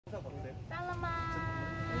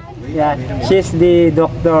Yeah, she's the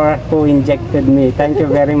doctor who injected me. Thank you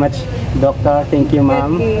very much, doctor. Thank you,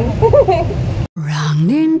 ma'am. Run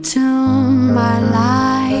into my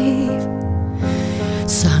life,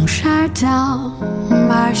 sunshine down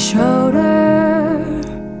my shoulder.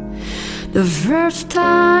 The first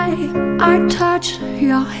time I touch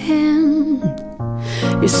your hand,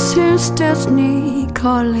 it seems destiny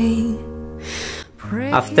calling.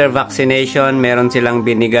 After vaccination, meron silang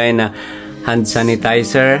binigay na hand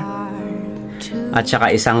sanitizer at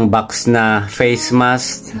saka isang box na face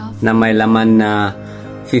mask na may laman na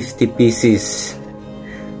 50 pieces.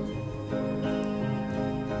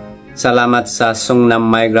 Salamat sa SEONGNAM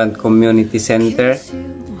Migrant Community Center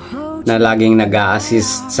na laging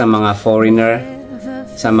nag-a-assist sa mga foreigner,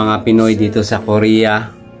 sa mga Pinoy dito sa Korea.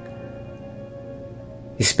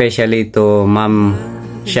 Especially to Ma'am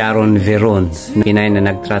SHARON VIRON, Pinay na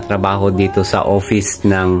nagtatrabaho dito sa office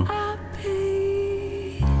ng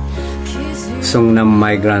SEONGNAM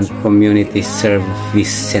Migrant Community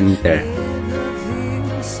Service Center.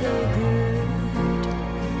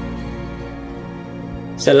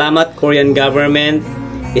 Salamat Korean government,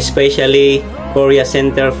 especially Korea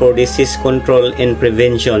Center for Disease Control and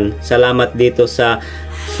Prevention. Salamat dito sa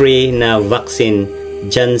free na vaccine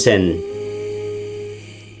JANSSEN.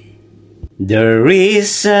 There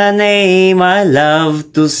is a name I love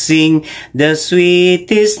to sing, the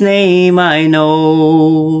sweetest name I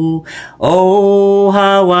know. Oh,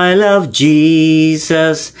 how I love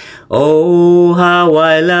Jesus. Oh, how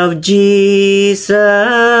I love Jesus.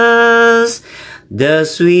 The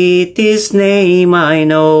sweetest name I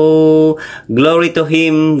know. Glory to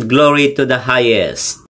Him, glory to the highest.